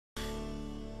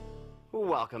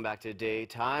Welcome back to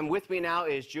Daytime. With me now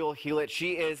is Jewel Hewlett.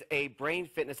 She is a brain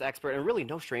fitness expert and really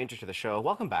no stranger to the show.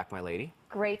 Welcome back, my lady.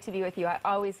 Great to be with you. I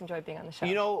always enjoy being on the show.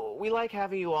 You know, we like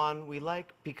having you on. We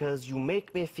like because you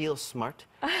make me feel smart,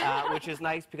 which is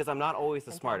nice because I'm not always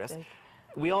the smartest.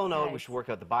 We all know we should work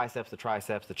out the biceps, the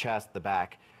triceps, the chest, the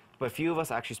back, but few of us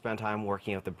actually spend time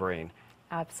working out the brain.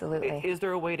 Absolutely. Is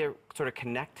there a way to sort of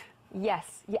connect?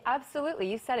 Yes, yeah, absolutely.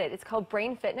 You said it. It's called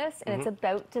brain fitness, and it's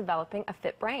about developing a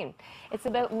fit brain. It's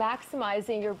about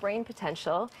maximizing your brain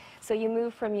potential. So you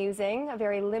move from using a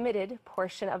very limited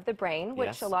portion of the brain,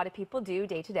 which a lot of people do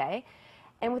day to day,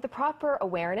 and with the proper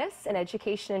awareness and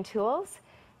education and tools,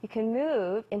 you can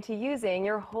move into using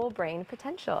your whole brain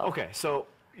potential. Okay, so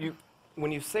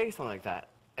when you say something like that,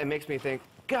 it makes me think,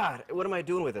 God, what am I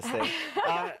doing with this thing?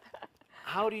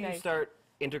 How do you start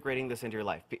integrating this into your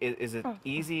life? Is it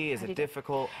easy? Is it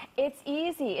difficult? It's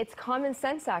easy. It's common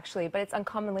sense, actually, but it's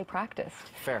uncommonly practiced.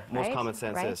 Fair. Most common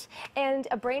sense is. And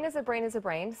a brain is a brain is a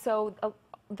brain. So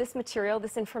this material,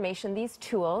 this information, these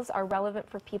tools are relevant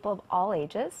for people of all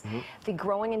ages. The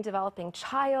growing and developing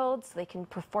child, so they can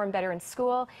perform better in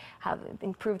school,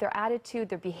 improve their attitude,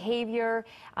 their behavior,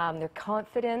 their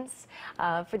confidence.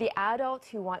 For the adult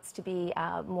who wants to be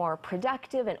more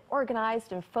productive and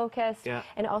organized and focused,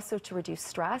 and also to reduce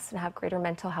stress and have greater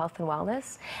mental health and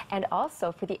wellness. And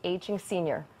also for the aging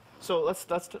senior. So let's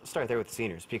start there with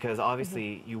seniors, because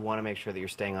obviously you want to make sure that you're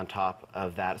staying on top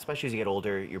of that, especially as you get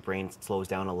older, your brain slows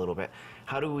down a little bit.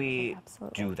 How do we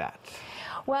do that?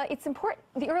 Well, it's important.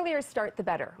 The earlier you start, the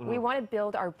better. We want to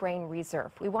build our brain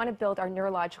reserve. We want to build our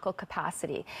neurological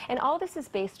capacity. And all this is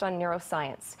based on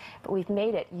neuroscience, but we've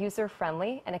made it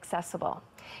user-friendly and accessible.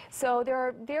 So there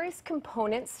are various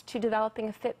components to developing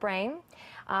a fit brain.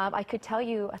 I could tell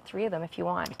you 3 of them if you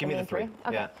want. Give me the 3. Okay.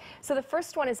 Yeah. So the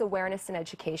first one is awareness and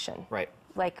education. Right.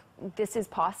 Like, this is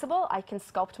possible. I can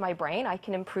sculpt my brain. I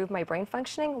can improve my brain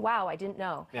functioning. Wow, I didn't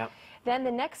know. Yeah. Then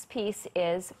the next piece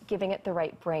is giving it the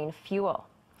right brain fuel.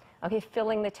 Okay,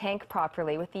 filling the tank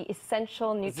properly with the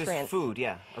essential nutrients. Is this food?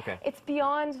 Yeah, okay. It's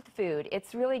beyond food.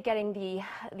 It's really getting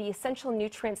the essential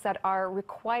nutrients that are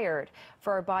required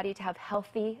for our body to have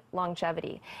healthy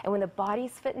longevity. And when the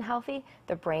body's fit and healthy,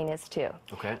 the brain is too.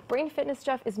 Okay. Brain fitness,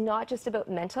 Jeff, is not just about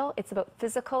mental, it's about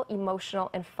physical, emotional,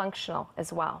 and functional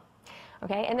as well.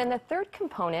 Okay, and then the third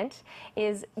component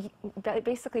is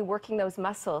basically working those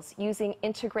muscles using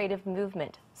integrative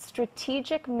movement,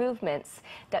 strategic movements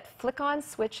that flick on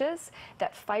switches,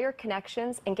 that fire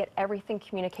connections, and get everything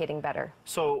communicating better.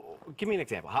 So give me an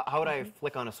example. How would I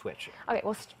flick on a switch? Okay,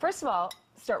 well, first of all,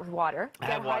 start with water. I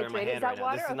have water in my hand right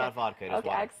now. This is not vodka, it's water.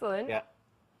 Okay, excellent. Yeah.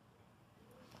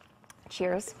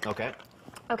 Cheers. Okay.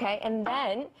 Okay, and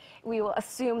then we will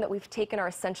assume that we've taken our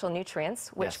essential nutrients,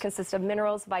 which consist of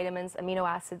minerals, vitamins, amino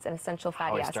acids, and essential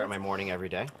fatty acids. I start my morning every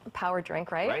day. Power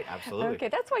drink, right? Right, absolutely. Okay,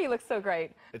 that's why you look so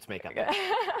great. It's makeup.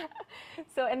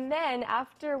 So, and then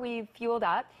after we've fueled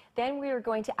up, then we are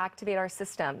going to activate our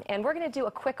system. And we're going to do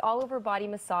a quick all-over body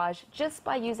massage just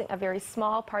by using a very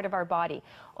small part of our body.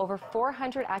 Over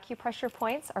 400 acupressure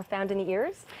points are found in the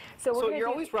ears. So you're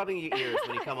always rubbing your ears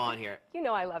when you come on here. You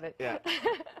know I love it. Yeah.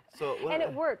 And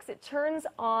it works. It turns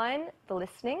on the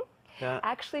listening,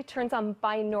 actually turns on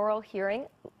binaural hearing,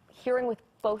 hearing with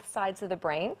both sides of the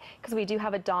brain, because we do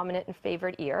have a dominant and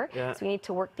favored ear. So we need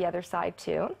to work the other side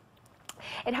too.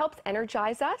 It helps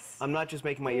energize us. I'm not just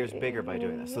making my ears bigger by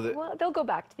doing this. So well, they'll go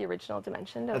back to the original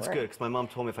dimension. That's good, because my mom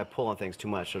told me if I pull on things too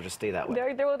much, they'll just stay that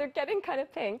way. They're getting kind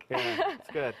of pink. Yeah,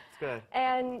 it's good. It's good.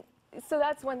 And so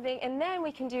that's one thing. And then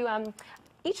we can do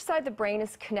each side of the brain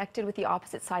is connected with the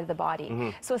opposite side of the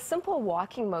body. So a simple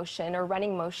walking motion or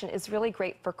running motion is really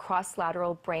great for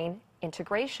cross-lateral brain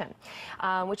integration,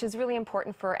 which is really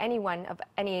important for anyone of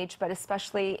any age, but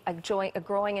especially a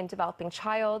growing and developing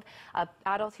child, an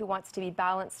adult who wants to be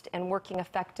balanced and working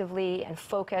effectively and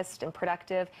focused and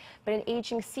productive, but an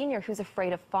aging senior who's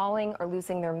afraid of falling or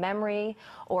losing their memory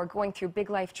or going through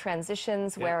big life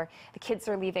transitions where the kids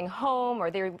are leaving home or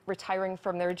they're retiring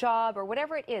from their job or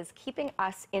whatever it is, keeping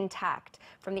us intact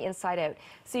from the inside out.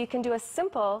 So you can do a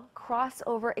simple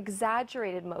crossover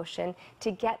exaggerated motion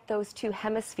to get those two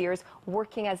hemispheres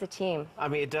working as a team. I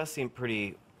mean, it does seem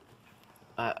pretty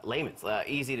layman's,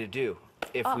 easy to do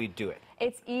if we do it.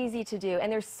 It's easy to do, and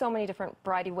there's so many different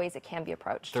variety of ways it can be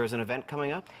approached. There's an event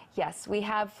coming up? Yes, we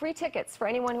have free tickets for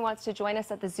anyone who wants to join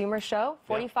us at the Zoomer Show,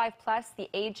 45 plus, the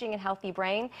Aging and Healthy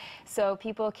Brain. So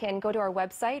people can go to our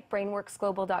website,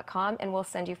 brainworksglobal.com, and we'll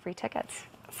send you free tickets.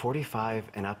 45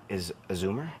 and up is a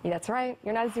Zoomer? Yeah, that's right.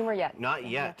 You're not a Zoomer yet. Not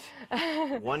yet.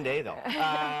 One day, though.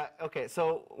 Okay,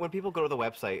 so when people go to the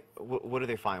website, what do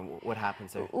they find? What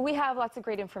happens there? We have lots of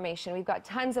great information. We've got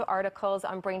tons of articles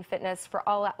on brain fitness for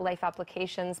all life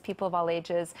applications, people of all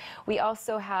ages. We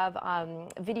also have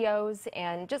videos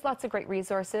and just lots of great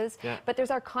resources. Yeah. But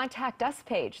there's our Contact Us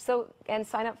page, and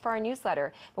sign up for our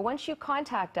newsletter. But once you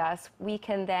contact us, we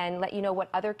can then let you know what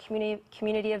other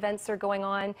community events are going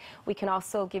on. We can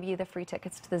also give you the free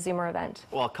tickets to the Zoomer event.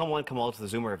 Well, come one, come all to the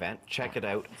Zoomer event. Check it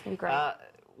out. It's going to be great.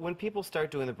 When people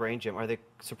start doing the brain gym, are they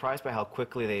surprised by how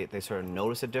quickly they sort of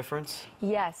notice a difference?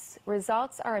 Yes,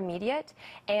 results are immediate,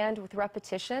 and with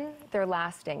repetition, they're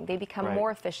lasting. They become Right. more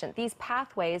efficient. These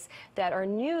pathways that are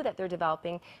new that they're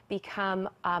developing become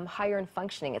higher in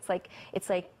functioning. It's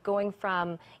like going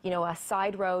from, you know, a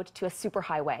side road to a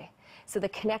superhighway. So the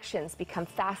connections become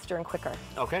faster and quicker.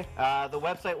 Okay. The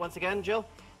website, once again, Jill?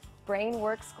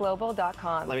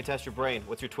 Brainworksglobal.com. Let me test your brain.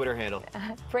 What's your Twitter handle?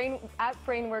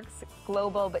 Brainworks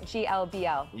Global, but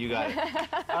GLBL. You got it.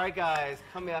 All right, guys.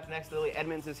 Coming up next, Lily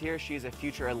Edmonds is here. She's a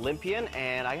future Olympian,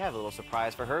 and I have a little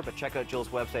surprise for her. But check out Jill's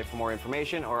website for more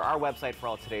information, or our website for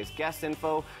all today's guest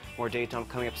info. More date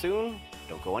coming up soon.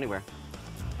 Don't go anywhere.